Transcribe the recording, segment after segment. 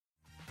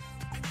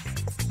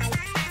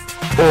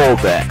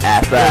Orbit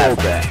FM.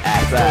 Orbit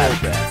FM.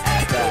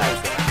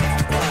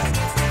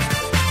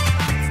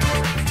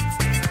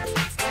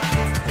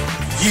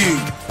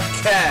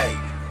 UK.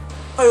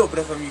 Hi Orbit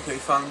FM UK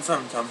fans,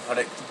 I'm Tom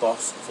Paddock, the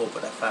boss of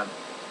Orbit FM.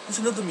 There's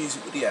another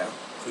music video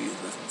for you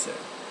to listen to.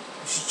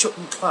 This is Chuck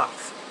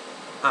Micallef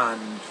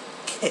and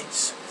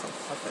Kiss from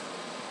Heaven.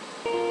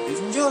 Please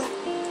enjoy.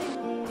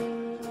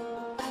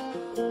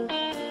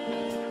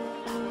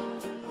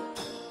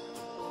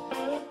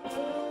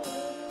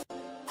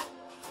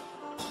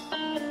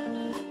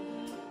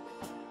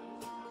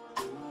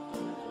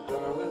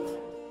 Darling,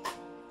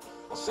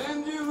 I'll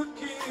send you a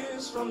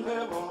kiss from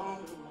heaven,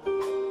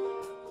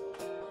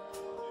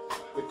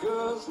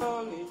 because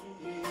honey,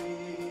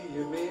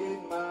 you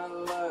made my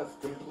life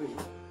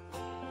complete.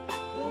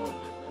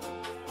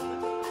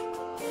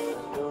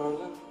 And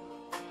darling,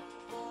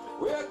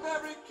 with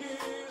every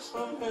kiss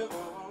from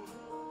heaven,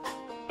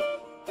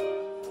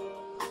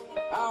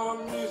 our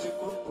music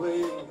will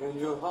play and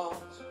your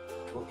heart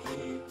will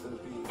keep the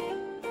beat.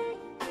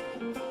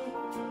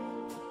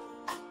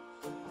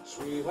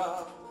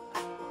 Sweetheart,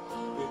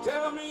 you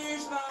tell me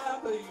each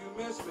night that you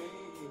miss me,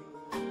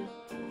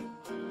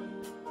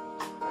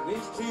 and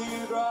each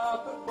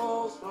teardrop that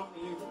falls from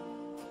you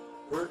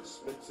hurts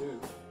me too.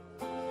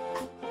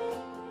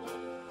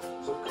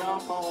 So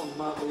come on,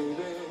 my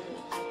baby,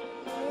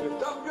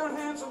 lift up your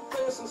handsome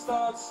face and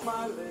start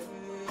smiling,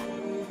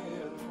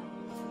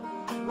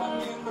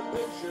 like in the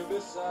picture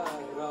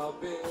beside our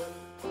bed,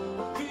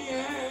 me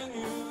and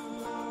you.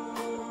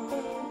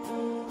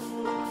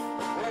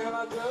 And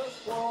I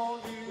just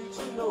want you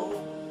to know,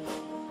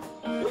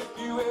 if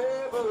you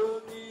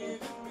ever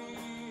needed me,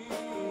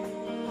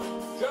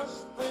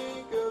 just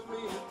think of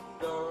me,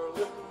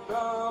 darling,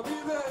 I'll be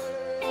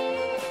there.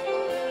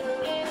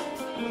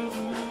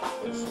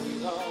 And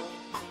sweetheart,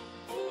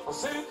 I'll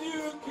send you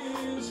a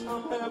kiss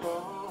from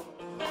heaven,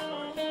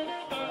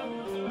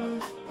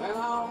 and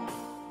I'll,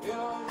 in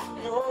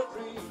your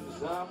dreams,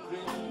 I'm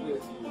dreaming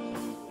with you.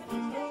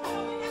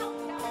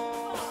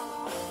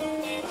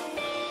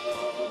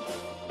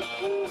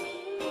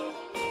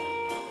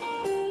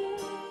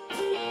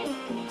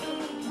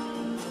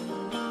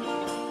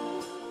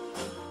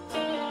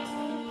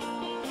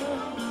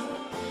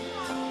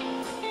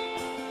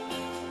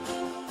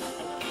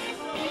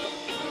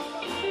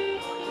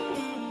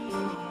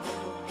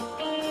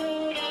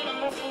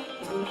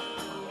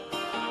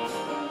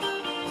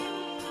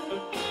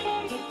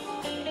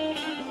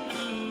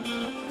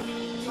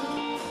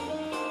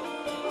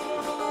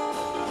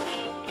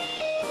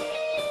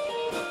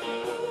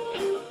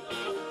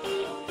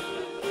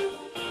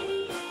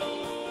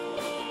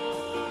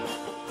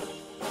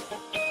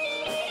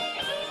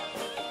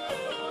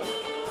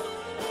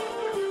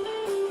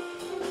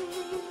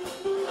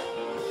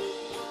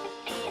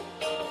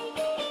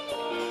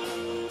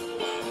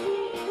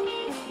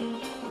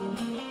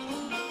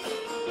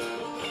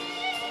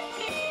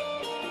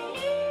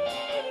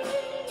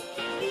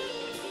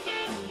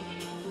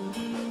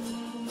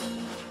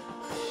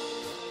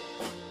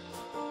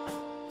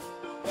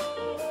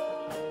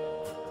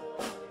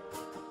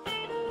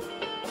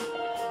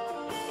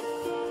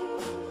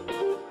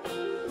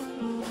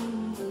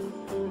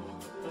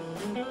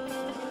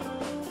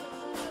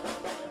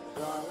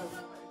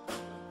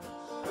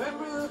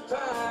 Remember the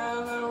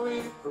time that we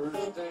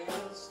first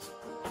danced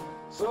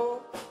so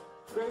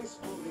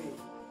gracefully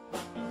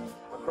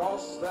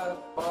across that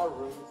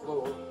barroom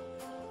floor?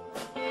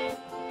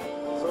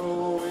 Throw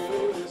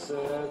away your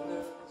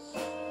sadness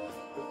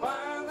to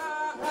find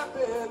that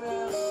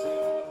happiness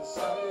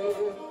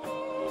inside.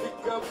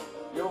 Pick up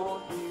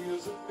your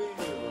heels and feel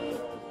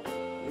like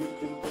you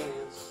can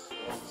dance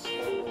once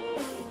more.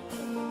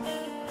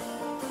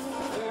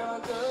 And I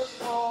just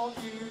want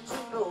you to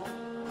know,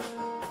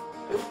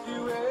 if you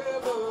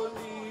ever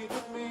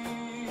needed me,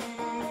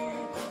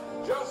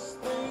 just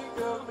think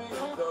of me,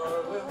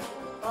 darling,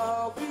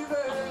 I'll be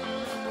there.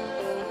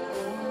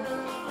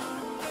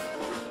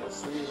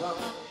 Sweetheart,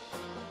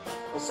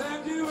 I'll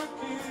send you a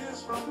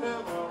kiss from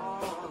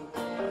heaven,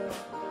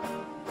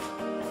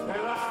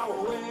 and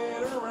I'll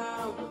wait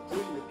around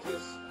until your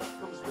kiss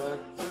comes back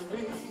to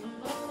me.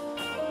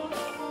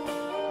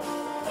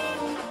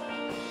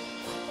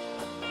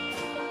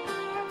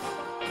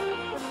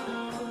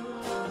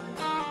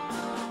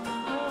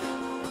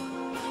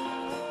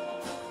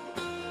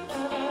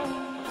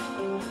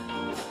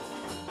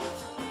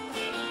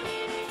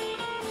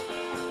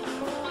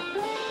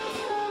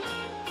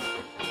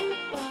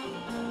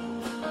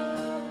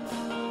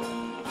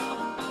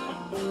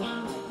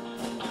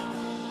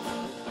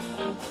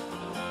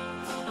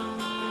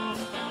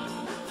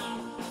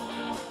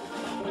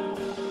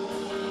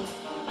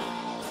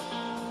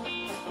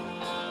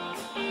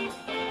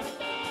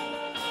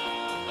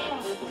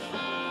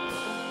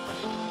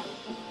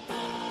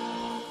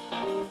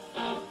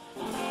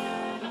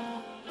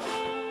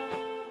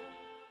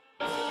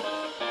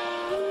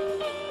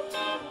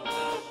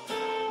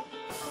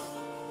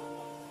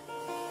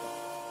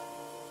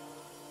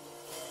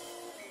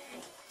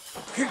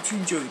 I hope you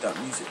enjoyed that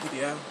music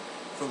video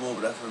from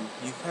Orbit FM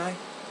UK.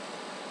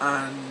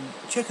 and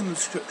check in the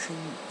description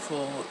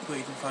for where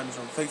you can find us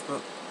on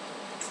Facebook,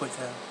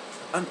 Twitter,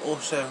 and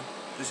also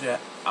visit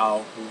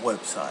our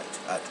website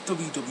at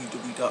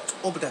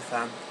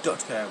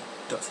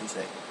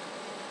www.orbitfm.co.cc.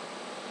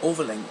 All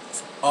the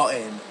links are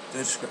in the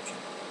description,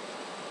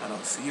 and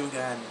I'll see you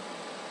again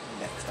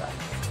next time.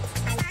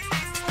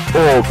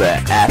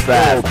 Orbit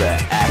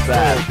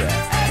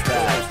FM.